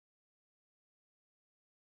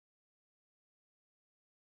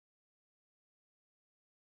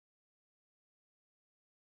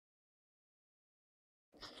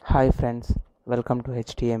Hi friends, welcome to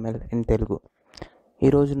HTML in Telugu.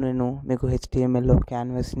 ఈరోజు నేను మీకు HTMLలో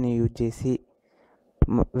క్యాన్వాస్ని యూజ్ చేసి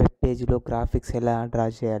వెబ్ పేజ్లో గ్రాఫిక్స్ ఎలా డ్రా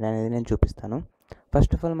చేయాలి అనేది నేను చూపిస్తాను.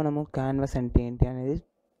 ఫస్ట్ ఆఫ్ ఆల్ మనము క్యాన్వాస్ అంటే ఏంటి అనేది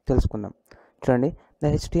తెలుసుకుందాం. చూడండి,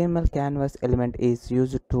 the HTML canvas element is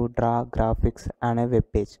used to draw graphics అనే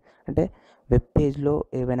వెబ్ పేజ్. అంటే వెబ్ పేజ్లో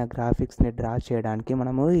ఏవైనా గ్రాఫిక్స్ని డ్రా చేయడానికి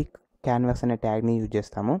మనము ఈ క్యాన్వాస్ అనే ట్యాగ్ని యూజ్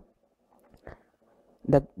చేస్తాము.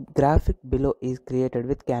 The graphic below is created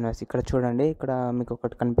with canvas. ఇక్కడ చూడండి, ఇక్కడ మీకు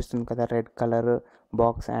ఒకటి కనిపిస్తుంది కదా, రెడ్ కలర్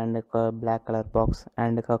బాక్స్ అండ్ ఒక బ్లాక్ కలర్ బాక్స్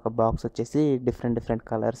అండ్ ఒక బాక్స్ వచ్చేసి డిఫరెంట్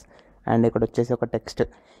కలర్స్ అండ్ ఇక్కడ వచ్చేసి ఒక టెక్స్ట్.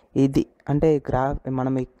 ఇది అంటే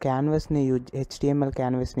మనం ఈ క్యాన్వాస్ని HTML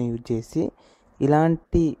క్యాన్వాస్ని యూజ్ చేసి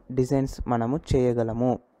ఇలాంటి డిజైన్స్ మనము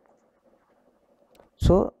చేయగలము.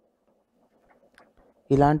 సో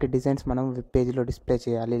ఇలాంటి డిజైన్స్ మనం వెబ్ పేజ్లో డిస్ప్లే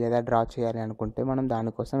చేయాలి లేదా డ్రా చేయాలి అనుకుంటే మనం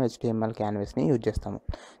దానికోసం HTML క్యాన్వాస్ని యూజ్ చేస్తాము.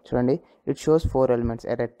 చూడండి, it shows 4 elements: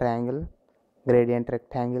 a rectangle, gradient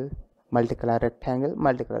rectangle, multicolour rectangle,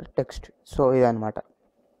 multicolour text. So ఇదనమాట.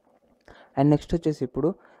 అండ్ నెక్స్ట్ వచ్చేసి ఇప్పుడు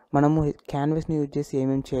మనము క్యాన్వాస్ని యూజ్ చేసి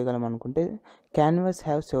ఏమేమి చేయగలం అనుకుంటే, canvas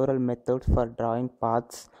have several methods for drawing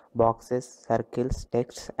paths, boxes, circles,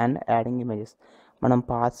 text and adding images. మనం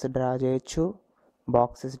పాత్స్ డ్రా చేయొచ్చు,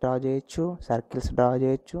 బాక్సెస్ డ్రా చేయొచ్చు, సర్కిల్స్ డ్రా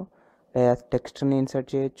చేయొచ్చు, లేదా టెక్స్ట్ని ఇన్సర్ట్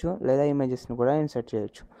చేయొచ్చు, లేదా ఇమేజెస్ని కూడా ఇన్సర్ట్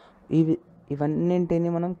చేయొచ్చు. ఇవన్నింటిని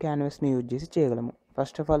మనం క్యాన్వాస్ని యూజ్ చేసి చేయగలము.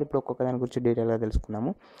 ఫస్ట్ ఆఫ్ ఆల్ ఇప్పుడు ఒక్కొక్క దాని గురించి డీటెయిల్గా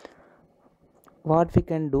తెలుసుకుందాము. What we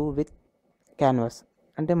can do with canvas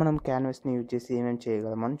అంటే మనం క్యాన్వాస్ని యూజ్ చేసి ఏమేమి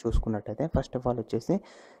చేయగలమని చూసుకున్నట్టయితే, ఫస్ట్ ఆఫ్ ఆల్ వచ్చేసి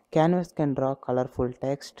canvas can draw colourful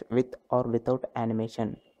text with are without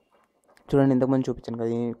animation. చూడండి, ఇంతకుముందు చూపించాను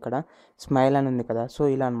కదా, ఇక్కడ స్మైల్ అని ఉంది కదా, సో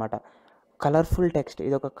ఇలా అనమాట. కలర్ఫుల్ టెక్స్ట్,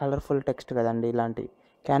 ఇది ఒక కలర్ఫుల్ టెక్స్ట్ కదండి. ఇలాంటి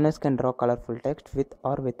canvas can draw colourful text with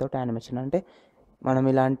are without animation. అంటే మనం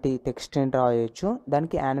ఇలాంటి టెక్స్ట్ని డ్రా చేయొచ్చు,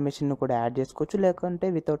 దానికి యానిమేషన్ కూడా యాడ్ చేసుకోవచ్చు, లేకుంటే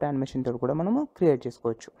వితౌట్ యానిమేషన్ తోటి కూడా మనము క్రియేట్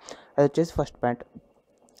చేసుకోవచ్చు. అది వచ్చేసి first point.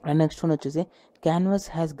 And next one వచ్చేసి canvas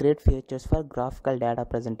has great features for graphical data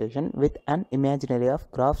presentation with an imaginary of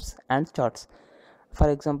graphs and charts.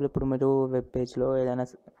 For example, ఇప్పుడు మీరు వెబ్ పేజ్లో ఏదైనా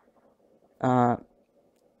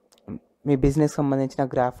మీ బిజినెస్ సంబంధించిన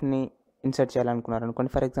గ్రాఫ్ని ఇన్సర్ట్ చేయాలనుకున్నారు అనుకోండి.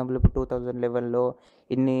 ఫర్ ఎగ్జాంపుల్, ఇప్పుడు 2011లో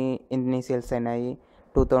ఇన్ని సేల్స్ అయినాయి,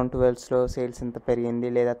 2012లో సేల్స్ ఎంత పెరిగింది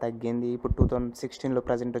లేదా తగ్గింది, ఇప్పుడు 2016లో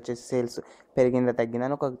ప్రజెంట్ వచ్చేసి సేల్స్ పెరిగిందా తగ్గిందా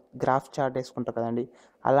అని ఒక గ్రాఫ్ చార్ట్ వేసుకుంటారు కదండి.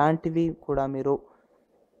 అలాంటివి కూడా మీరు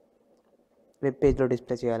వెబ్ పేజ్లో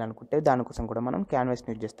డిస్ప్లే చేయాలనుకుంటే దానికోసం కూడా మనం క్యాన్వాస్ని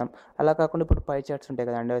యూజ్ చేస్తాం. అలా కాకుండా ఇప్పుడు పై చార్ట్స్ ఉంటాయి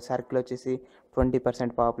కదండి, సర్కిల్ వచ్చేసి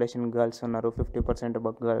 20% పాపులేషన్ గర్ల్స్ ఉన్నారు, 50%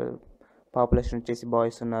 పాపులేషన్ వచ్చేసి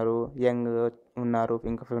బాయ్స్ ఉన్నారు, యంగ్ ఉన్నారు,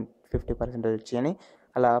 ఇంకా 50% వచ్చి అని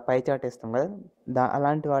అలా పై చార్ట్ వేస్తాం కదా,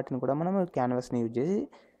 అలాంటి వాటిని కూడా మనం క్యాన్వాస్ని యూజ్ చేసి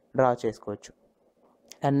డ్రా చేసుకోవచ్చు.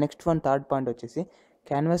 And next one third point వచ్చేసి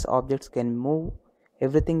canvas objects can move,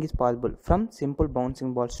 everything is possible from simple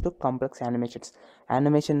bouncing balls to complex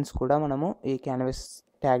animations కూడా మనము ఈ క్యాన్వాస్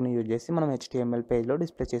ట్యాగ్ని యూజ్ చేసి మనం HTML పేజ్లో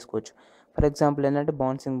డిస్ప్లే చేసుకోవచ్చు. ఫర్ ఎగ్జాంపుల్ ఏంటంటే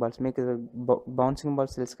బౌన్సింగ్ బాల్స్, మీకు బౌన్సింగ్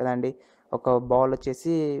బాల్స్ తెలుసు కదండి, ఒక బాల్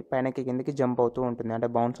వచ్చేసి పైనకి కిందకి జంప్ అవుతూ ఉంటుంది, అంటే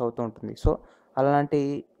బౌన్స్ అవుతూ ఉంటుంది. సో అలాంటి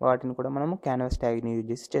వాటిని కూడా మనము క్యాన్వాస్ ట్యాగ్ని యూజ్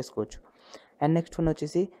చేసి చేసుకోవచ్చు. అండ్ నెక్స్ట్ వన్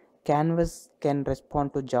వచ్చేసి canvas can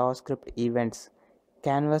respond to Java script events.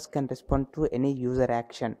 Canvas can respond to any user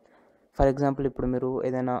action. For example, ఇప్పుడు మీరు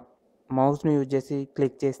ఏదైనా మౌస్ని యూజ్ చేసి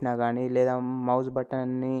క్లిక్ చేసినా కానీ, లేదా మౌస్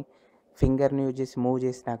బటన్ని ఫింగర్ని యూజ్ చేసి మూవ్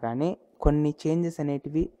చేసినా కానీ కొన్ని చేంజెస్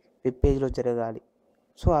అనేటివి వెబ్ పేజ్లో జరగాలి.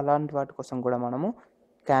 సో అలాంటి వాటి కోసం కూడా మనము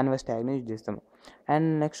క్యాన్వాస్ ట్యాగ్ని యూజ్ చేస్తాము. అండ్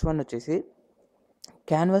నెక్స్ట్ వన్ వచ్చేసి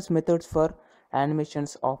canvas methods for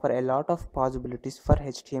animations offer a lot of possibilities for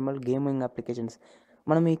HTML gaming applications.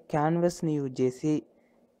 మనం ఈ క్యాన్వాస్ని యూజ్ చేసి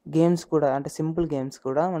గేమ్స్ కూడా, అంటే సింపుల్ గేమ్స్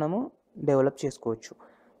కూడా మనము డెవలప్ చేసుకోవచ్చు.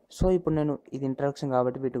 సో ఇప్పుడు నేను ఇది ఇంట్రడక్షన్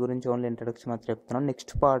కాబట్టి వీటి గురించి ఓన్లీ ఇంట్రడక్షన్ మాత్రం చెప్తున్నాను.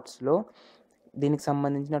 నెక్స్ట్ పార్ట్స్లో దీనికి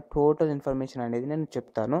సంబంధించిన టోటల్ ఇన్ఫర్మేషన్ అనేది నేను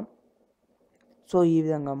చెప్తాను. సో ఈ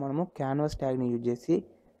విధంగా మనము క్యాన్వాస్ ట్యాగ్ని యూజ్ చేసి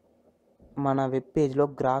మన వెబ్ పేజ్లో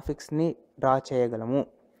గ్రాఫిక్స్ని డ్రా చేయగలము.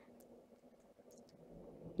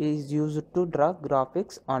 Is used to draw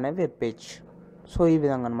graphics on a web page. So ఈ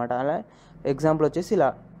విధంగా అనమాట. అలా ఎగ్జాంపుల్ వచ్చేసి ఇలా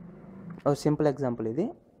సింపుల్ ఎగ్జాంపుల్ ఇది.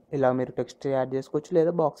 ఇలా మీరు టెక్స్ట్ యాడ్ చేసుకోవచ్చు,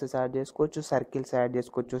 లేదా బాక్సెస్ యాడ్ చేసుకోవచ్చు, సర్కిల్స్ యాడ్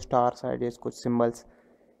చేసుకోవచ్చు, స్టార్స్ యాడ్ చేసుకోవచ్చు, సింబల్స్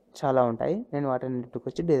చాలా ఉంటాయి. నేను వాటికి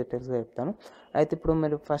వచ్చి డీటెయిల్స్గా చెప్తాను. అయితే ఇప్పుడు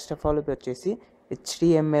మీరు ఫస్ట్ ఆఫ్ ఆల్ వచ్చేసి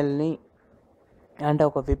HTMLని అంటే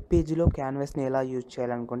ఒక వెబ్ పేజ్లో క్యాన్వాస్ని ఎలా యూజ్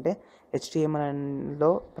చేయాలనుకుంటే, HTMLలో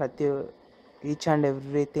ఈచ్ అండ్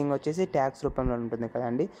ఎవ్రీథింగ్ వచ్చేసి ట్యాగ్స్ రూపంలో ఉంటుంది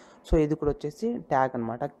కదండి. సో ఇది కూడా వచ్చేసి ట్యాగ్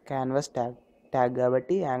అనమాట, క్యాన్వాస్ ట్యాగ్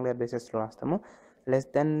కాబట్టి యాంగులర్ బేసిస్లో రాస్తాము. Less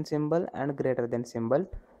than symbol and greater than symbol,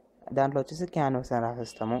 దాంట్లో వచ్చేసి క్యాన్వాస్ అని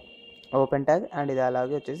రాసేస్తాము. ఓపెన్ ట్యాగ్, అండ్ ఇది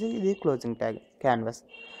అలాగే వచ్చేసి ఇది క్లోజింగ్ ట్యాగ్ క్యాన్వాస్.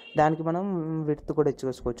 దానికి మనం విడ్త్ కూడా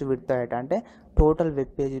చూసుకోవచ్చు. విడ్త్ హైట్ అంటే టోటల్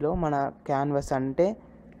వెబ్ పేజీలో మన క్యాన్వాస్ అంటే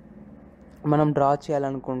మనం డ్రా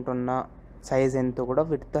చేయాలనుకుంటున్న సైజ్ ఎంతో కూడా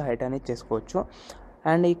విడ్త్ హైట్ అనేది చేసుకోవచ్చు.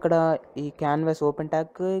 అండ్ ఇక్కడ ఈ క్యాన్వాస్ ఓపెన్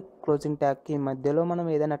ట్యాగ్ క్లోజింగ్ ట్యాగ్కి మధ్యలో మనం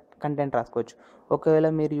ఏదైనా కంటెంట్ రాసుకోవచ్చు. ఒకవేళ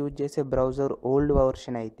మీరు యూజ్ చేసే బ్రౌజర్ ఓల్డ్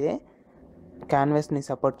వర్షన్ అయితే క్యాన్వాస్ని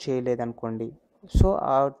సపోర్ట్ చేయలేదనుకోండి, సో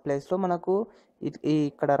ఆ ప్లేస్లో మనకు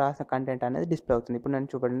ఇక్కడ రాసిన కంటెంట్ అనేది డిస్ప్లే అవుతుంది. ఇప్పుడు నేను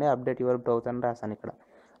చూడండి, అప్డేట్ యువర్ బ్రౌజర్ అని రాసాను ఇక్కడ.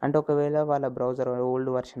 అంటే ఒకవేళ వాళ్ళ బ్రౌజర్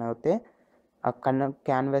ఓల్డ్ వర్షన్ అయితే ఆ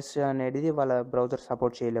క్యాన్వాస్ అనేది వాళ్ళ బ్రౌజర్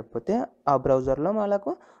సపోర్ట్ చేయలేకపోతే ఆ బ్రౌజర్లో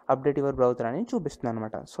వాళ్ళకు అప్డేట్ యువర్ బ్రౌజర్ అని చూపిస్తుంది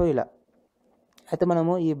అనమాట. సో ఇలా అయితే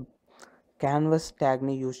మనము ఈ క్యాన్వాస్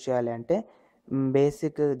ట్యాగ్ని యూజ్ చేయాలి అంటే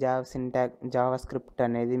బేసిక్ జావా స్క్రిప్ట్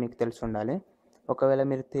అనేది మీకు తెలిసి ఉండాలి. ఒకవేళ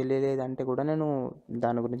మీరు తెలియలేదంటే కూడా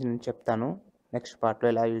దాని గురించి నేను చెప్తాను నెక్స్ట్ పార్ట్లో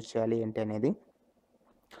ఎలా యూజ్ చేయాలి ఏంటి అనేది.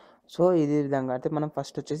 సో ఇది విధంగా అయితే మనం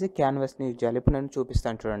ఫస్ట్ వచ్చేసి క్యాన్వాస్ని యూజ్ చేయాలి. ఇప్పుడు నేను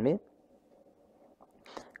చూపిస్తాను చూడండి.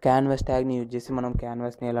 క్యాన్వాస్ ట్యాగ్ని యూజ్ చేసి మనం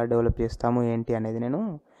క్యాన్వాస్ని ఎలా డెవలప్ చేస్తాము ఏంటి అనేది నేను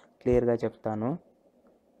క్లియర్గా చెప్తాను.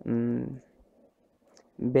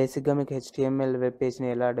 బేసిక్గా మీకు HTML వెబ్ పేజ్ని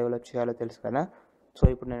ఎలా డెవలప్ చేయాలో తెలుసు కదా. సో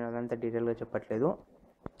ఇప్పుడు నేను అదంతా డీటెయిల్గా చెప్పట్లేదు.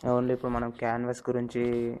 ఓన్లీ ఇప్పుడు మనం క్యాన్వాస్ గురించి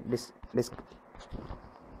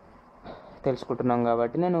తెలుసుకుంటున్నాం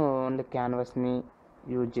కాబట్టి నేను ఓన్లీ క్యాన్వాస్ని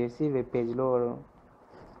యూజ్ చేసి వెబ్ పేజ్లో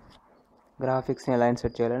గ్రాఫిక్స్ని ఎలా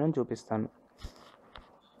ఇన్సర్ట్ చేయాలని చూపిస్తాను.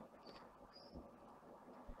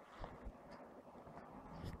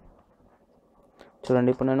 చూడండి,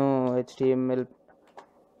 ఇప్పుడు నేను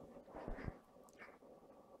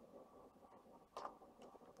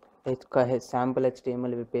శాంపుల్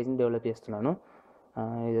HTML వెబ్ పేజ్ని డెవలప్ చేస్తున్నాను.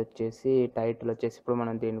 ఇది వచ్చేసి టైటిల్ వచ్చేసి ఇప్పుడు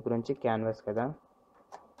మనం దీని గురించి క్యాన్వాస్ కదా,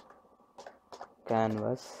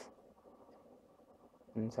 క్యాన్వాస్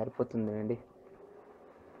సరిపోతుంది అండి.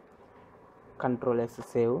 Ctrl+S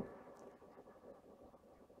సేవ్,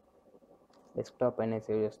 డెస్క్టాప్ అయినా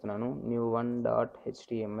సేవ్ చేస్తున్నాను.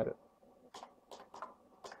 new1.html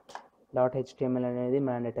అనేది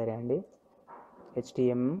మ్యాండేటరీ అండి.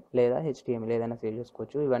 HTML లేదా HTML ఏదైనా సేవ్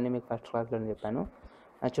చేసుకోవచ్చు. ఇవన్నీ మీకు ఫస్ట్ క్లాస్లో చెప్పాను.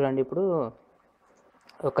 చూడండి, ఇప్పుడు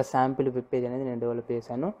ఒక శాంపిల్ వెబ్ పేజ్ అనేది నేను డెవలప్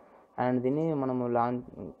చేశాను. అండ్ దీన్ని మనము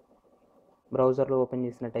బ్రౌజర్లో ఓపెన్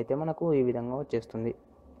చేసినట్టయితే మనకు ఈ విధంగా వచ్చేస్తుంది.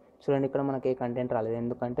 చూడండి, ఇక్కడ మనకి ఏ కంటెంట్ రాలేదు,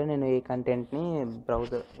 ఎందుకంటే నేను ఈ కంటెంట్ని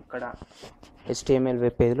బ్రౌజర్ ఇక్కడ HTML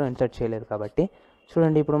వెబ్ పేజ్లో ఇన్సర్ట్ చేయలేదు కాబట్టి.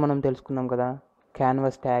 చూడండి, ఇప్పుడు మనం తెలుసుకున్నాం కదా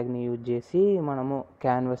క్యాన్వాస్ ట్యాగ్ని యూజ్ చేసి మనము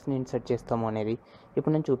క్యాన్వాస్ని ఇన్సర్ట్ చేస్తాము అనేది.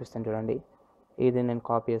 ఇప్పుడు నేను చూపిస్తాను చూడండి. ఇది నేను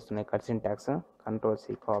కాపీ చేస్తున్నాను ఇక్కడ syntax, Ctrl+C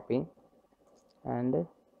copy, and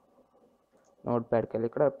note ప్యాడ్కి వెళ్ళి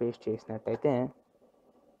ఇక్కడ పేస్ట్ చేసినట్టయితే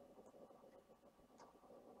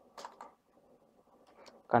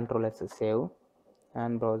Ctrl+S సేవ్,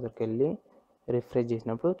 అండ్ బ్రౌజర్కి వెళ్ళి రిఫ్రెష్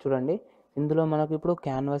చేసినప్పుడు చూడండి ఇందులో మనకు ఇప్పుడు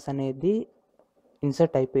క్యాన్వాస్ అనేది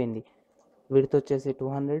ఇన్సర్ట్ అయిపోయింది. విడ్త్ వచ్చేసి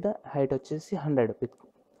 200, హైట్ వచ్చేసి 100.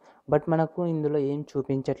 బట్ మనకు ఇందులో ఏం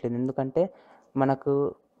చూపించట్లేదు, ఎందుకంటే మనకు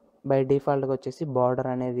బై డిఫాల్ట్గా వచ్చేసి బార్డర్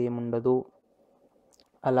అనేది ఏముండదు,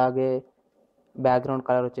 అలాగే బ్యాక్గ్రౌండ్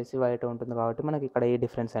కలర్ వచ్చేసి వైట్ ఉంటుంది కాబట్టి మనకి ఇక్కడ ఏ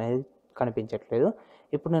డిఫరెన్స్ అనేది కనిపించట్లేదు.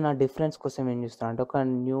 ఇప్పుడు నేను ఆ డిఫరెన్స్ కోసం ఏం చేస్తాను అంటే ఒక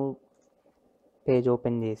న్యూ పేజ్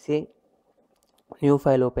ఓపెన్ చేసి న్యూ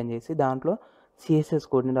ఫైల్ ఓపెన్ చేసి దాంట్లో CSS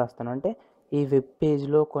కోడ్ని రాస్తాను. అంటే ఈ వెబ్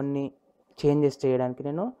పేజ్లో కొన్ని చేంజెస్ చేయడానికి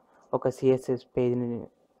నేను ఒక CSS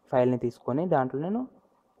ఫైల్ని తీసుకొని దాంట్లో నేను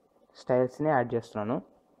స్టైల్స్ని యాడ్ చేస్తున్నాను.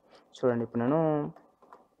 చూడండి, ఇప్పుడు నేను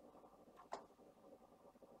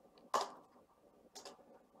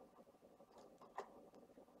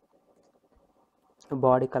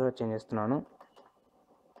బాడీ కలర్ చేంజ్ చేస్తున్నాను.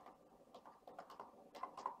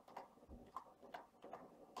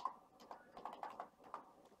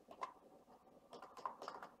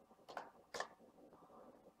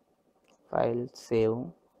 ఫైల్ సేవ్,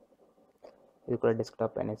 ఇది కూడా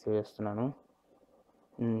డెస్క్టాప్ పైన సేవ్ చేస్తున్నాను.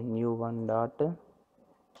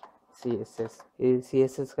 new1.css, ఇది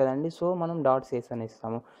CSS కదండి, సో మనం .cs అని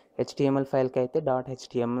ఇస్తాము. HTML ఫైల్కి అయితే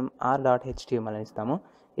 .html అని ఇస్తాము.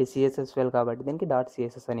 ఇది CSS ఫైల్ కాబట్టి దీనికి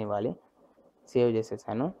 .css అని ఇవ్వాలి. సేవ్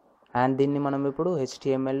చేసేసాను. అండ్ దీన్ని మనం ఇప్పుడు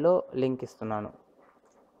HTMLలో లింక్ ఇస్తున్నాను.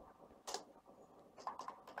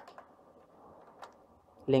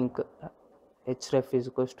 లింక్ href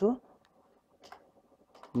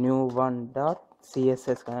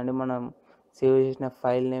new1.css కదండి, మనం సేవ్ చేసిన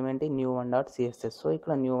ఫైల్ నేమ్ ఏంటి, new1.css. సో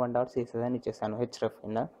ఇక్కడ new1.css అని ఇచ్చేసాను href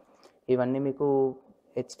కింద. ఇవన్నీ మీకు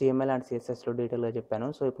HTML అండ్ CSSలో డీటెయిల్గా చెప్పాను.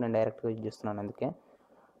 సో ఇప్పుడు నేను డైరెక్ట్గా యూజ్ చేస్తున్నాను అందుకే.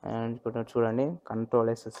 అండ్ ఇప్పుడు చూడండి,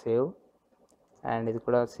 Ctrl+S సేవ్, అండ్ ఇది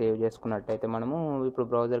కూడా సేవ్ చేసుకున్నట్టయితే మనము ఇప్పుడు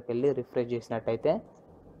బ్రౌజర్కి వెళ్ళి రిఫ్రెష్ చేసినట్టయితే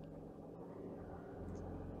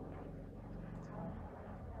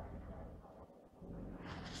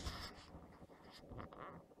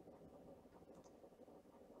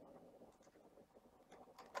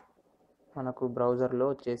మనకు బ్రౌజర్లో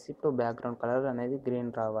వచ్చేసి ఇప్పుడు బ్యాక్గ్రౌండ్ కలర్ అనేది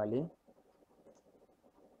గ్రీన్ రావాలి.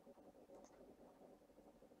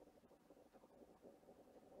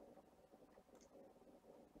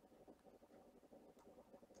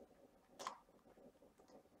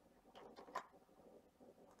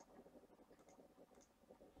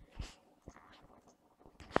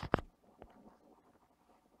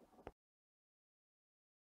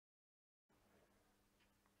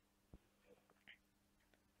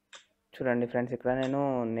 చూడండి ఫ్రెండ్స్, ఇక్కడ నేను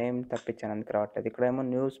నేమ్ తప్పించాను, అందుకు రావట్లేదు. ఇక్కడేమో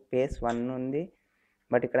న్యూ స్పేస్ 1 ఉంది,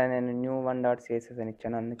 బట్ ఇక్కడ నేను న్యూ 1.css అని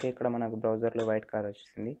ఇచ్చాను, అందుకే ఇక్కడ మనకు బ్రౌజర్లో వైట్ కలర్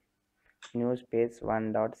వచ్చింది. New space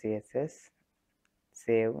 1.css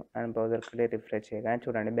save and బ్రౌజర్కి refresh చేయగానే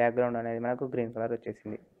చూడండి బ్యాక్గ్రౌండ్ అనేది మనకు గ్రీన్ కలర్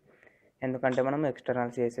వచ్చేసింది. ఎందుకంటే మనం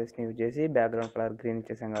ఎక్స్టర్నల్ సిఎస్ఎస్ని యూజ్ చేసి బ్యాక్గ్రౌండ్ కలర్ గ్రీన్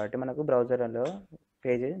ఇచ్చేసాం కాబట్టి మనకు బ్రౌజర్లో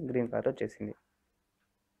పేజ్ గ్రీన్ కలర్ వచ్చేసింది.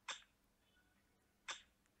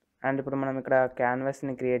 అండ్ ఇప్పుడు మనం ఇక్కడ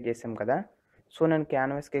క్యాన్వాస్ని క్రియేట్ చేసాం కదా, సో నేను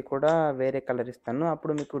క్యాన్వాస్కి కూడా వేరే కలర్ ఇస్తాను.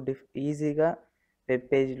 అప్పుడు మీకు ఈజీగా వెబ్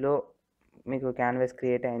పేజ్లో మీకు క్యాన్వాస్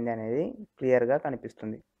క్రియేట్ అయింది అనేది క్లియర్గా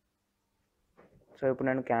కనిపిస్తుంది. సో ఇప్పుడు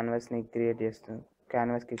నేను క్యాన్వాస్ని క్రియేట్ చేస్తున్నాను,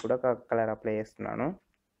 క్యాన్వాస్కి కూడా ఒక కలర్ అప్లై చేస్తున్నాను.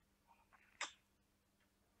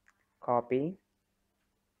 కాపీ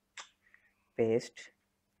పేస్ట్,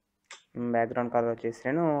 బ్యాక్గ్రౌండ్ కలర్ వచ్చేసి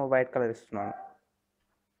నేను వైట్ కలర్ ఇస్తున్నాను.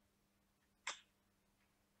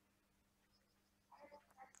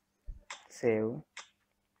 సేవ్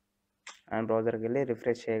అండ్ బ్రౌజర్కి వెళ్ళి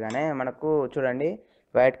రిఫ్రెష్ చేయగానే మనకు చూడండి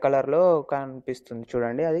వైట్ కలర్లో కనిపిస్తుంది.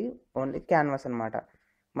 చూడండి అది ఓన్లీ క్యాన్వాస్ అనమాట.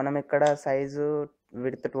 మనం ఇక్కడ సైజు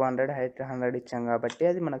విడ్త్ 200 హైట్ 100 ఇచ్చాం కాబట్టి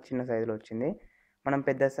అది మనకు చిన్న సైజులో వచ్చింది. మనం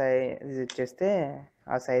పెద్ద సైజ్ ఇచ్చేస్తే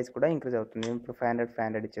ఆ సైజ్ కూడా ఇంక్రీజ్ అవుతుంది. ఇప్పుడు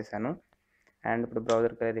 500 ఇచ్చేసాను. అండ్ ఇప్పుడు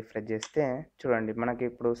బ్రౌజర్కి వెళ్ళి రిఫ్రెష్ చేస్తే చూడండి మనకి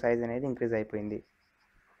ఇప్పుడు సైజ్ అనేది ఇంక్రీజ్ అయిపోయింది.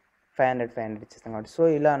 500 ఇచ్చేస్తాం కాబట్టి. సో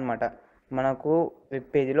ఇలా అనమాట మనకు వెబ్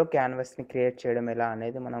పేజీలో క్యాన్వాస్ని క్రియేట్ చేయడం ఎలా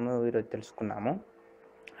అనేది మనము ఈరోజు తెలుసుకున్నాము.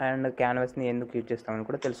 అండ్ క్యాన్వాస్ని ఎందుకు యూజ్ చేస్తామని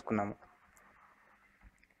కూడా తెలుసుకున్నాము.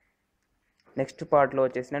 నెక్స్ట్ పార్ట్లో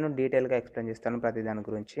వచ్చేసి నేను డీటెయిల్గా ఎక్స్ప్లెయిన్ చేస్తాను ప్రతి దాని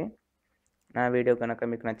గురించి. నా వీడియో కనుక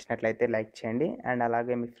మీకు నచ్చినట్లయితే లైక్ చేయండి, అండ్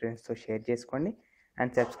అలాగే మీ ఫ్రెండ్స్తో షేర్ చేసుకోండి,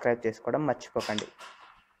 అండ్ సబ్స్క్రైబ్ చేసుకోవడం మర్చిపోకండి.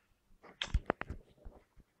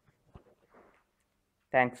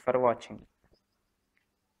 Thanks for watching.